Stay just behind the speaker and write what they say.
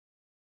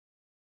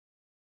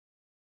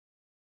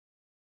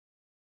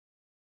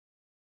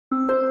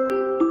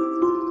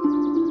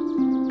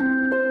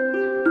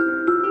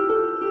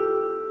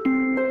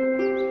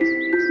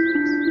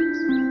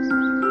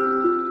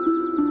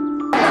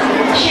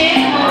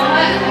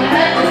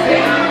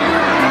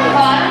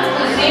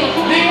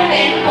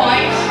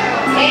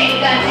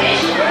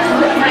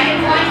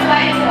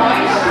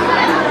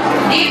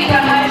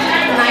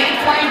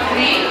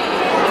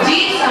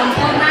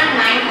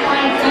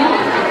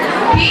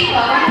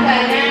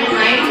Kalyan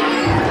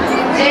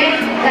 9, J.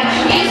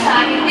 Lakshmi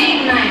Sahiti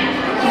 9.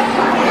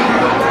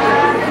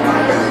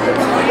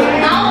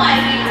 Now I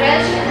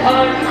request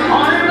our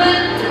honorable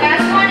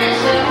correspondent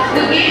sir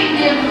to give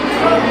them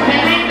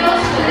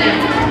mementos to them.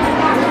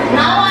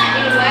 Now I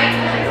invite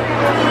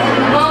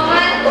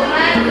Mohammad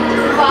Umar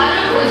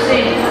Farooq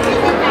Hussain.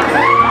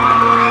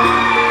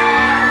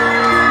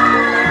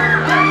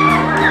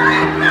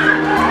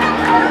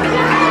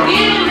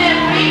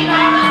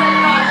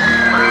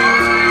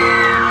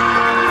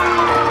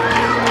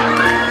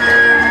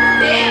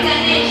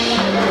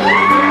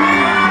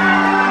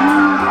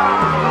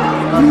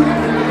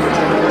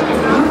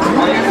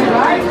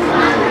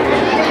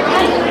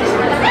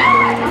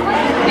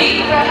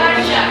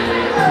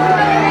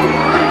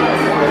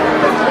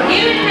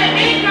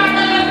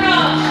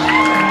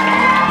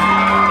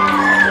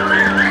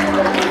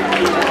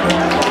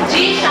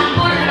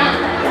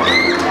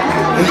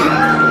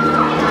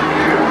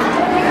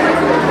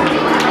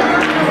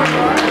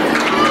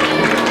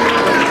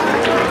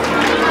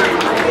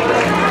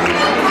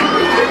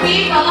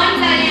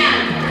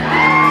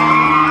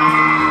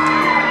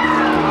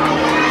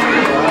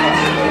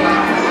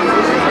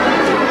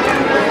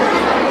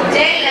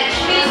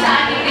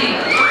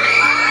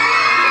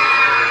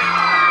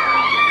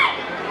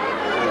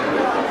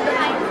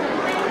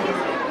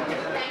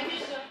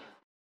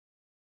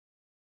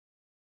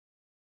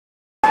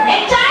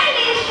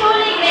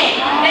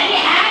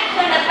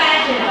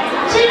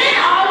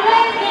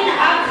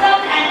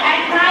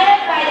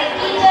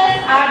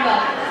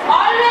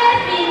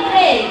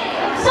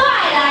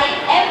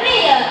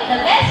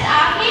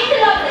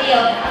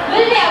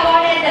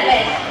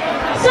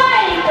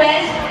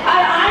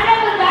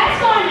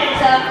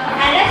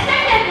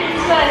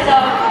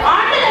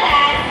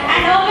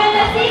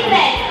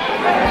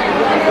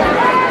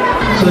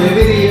 So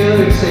every year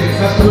it's a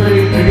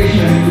customary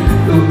tradition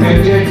to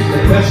adjudge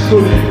the best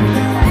student,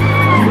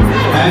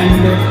 and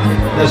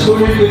the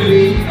student will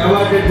be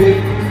awarded with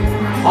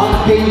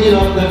Archangel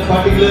of that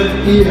particular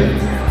year.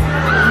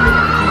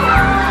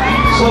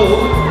 So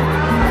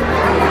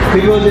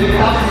it was a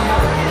tough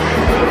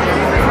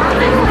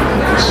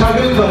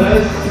struggle for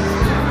us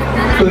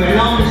to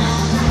announce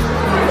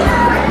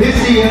this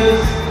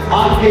year's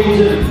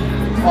Archangel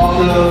of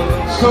the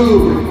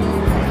school.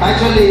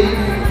 Actually,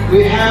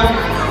 we have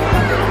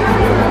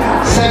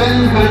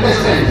 7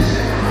 contestants: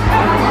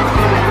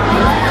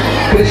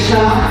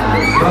 Krishna,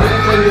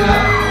 Rajendranagar,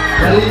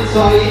 Lalit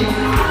Sai,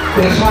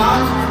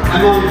 Prashant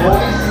among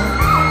boys,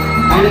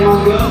 and among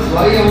girls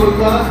Y.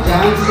 Amrita,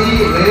 Jansi,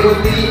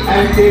 Revati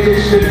and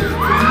Tejashwi.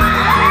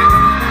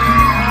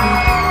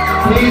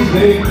 Please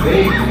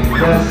wait.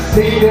 The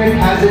secret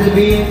hasn't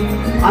been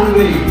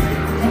unveiled.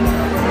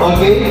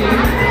 Okay,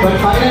 but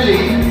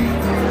finally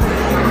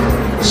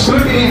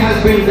scrutiny has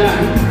been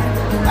done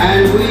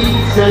and we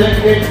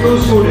selected 2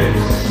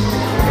 students.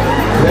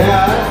 They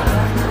are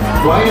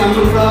Y.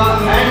 Amrita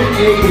and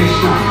A.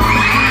 Krishna.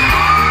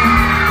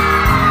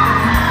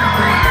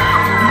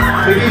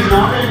 It is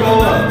not yet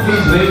over,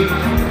 please wait.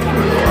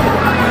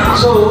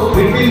 So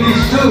between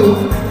these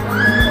 2,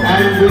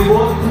 and we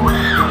both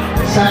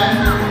sat,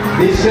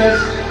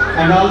 discussed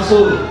and also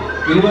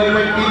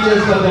invited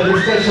teachers for the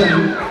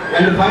discussion,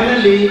 and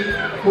finally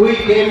we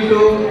came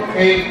to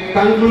a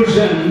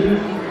conclusion,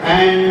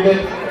 and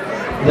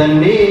the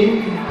name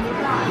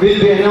will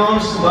be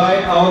announced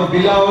by our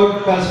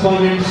beloved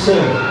correspondent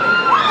sir.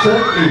 Sir,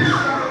 please.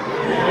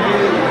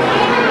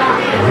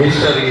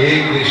 Mr.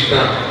 A.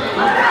 Krishna.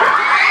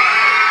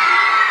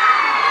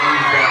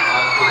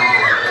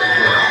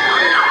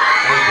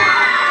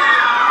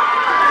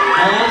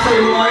 I also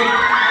invite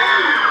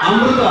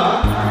Amrita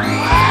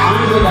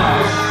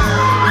Anandas.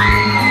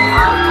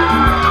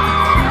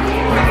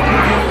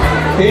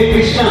 A.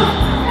 Krishna.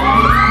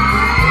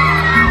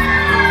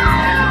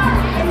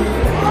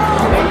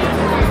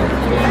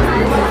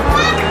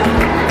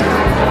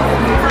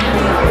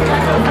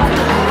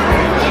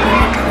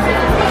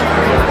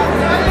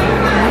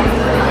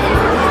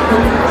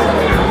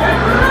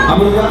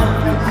 Amrita,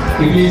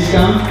 you please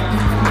come.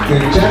 You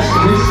just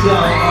missed the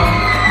hour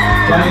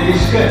by a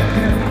biscuit.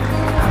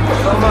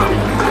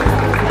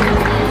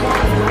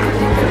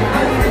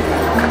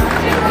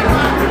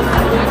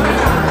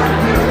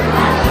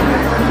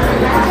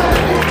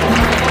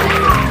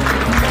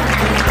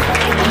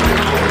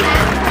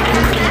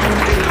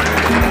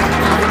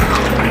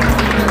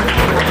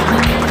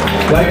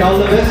 Right, all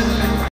the best.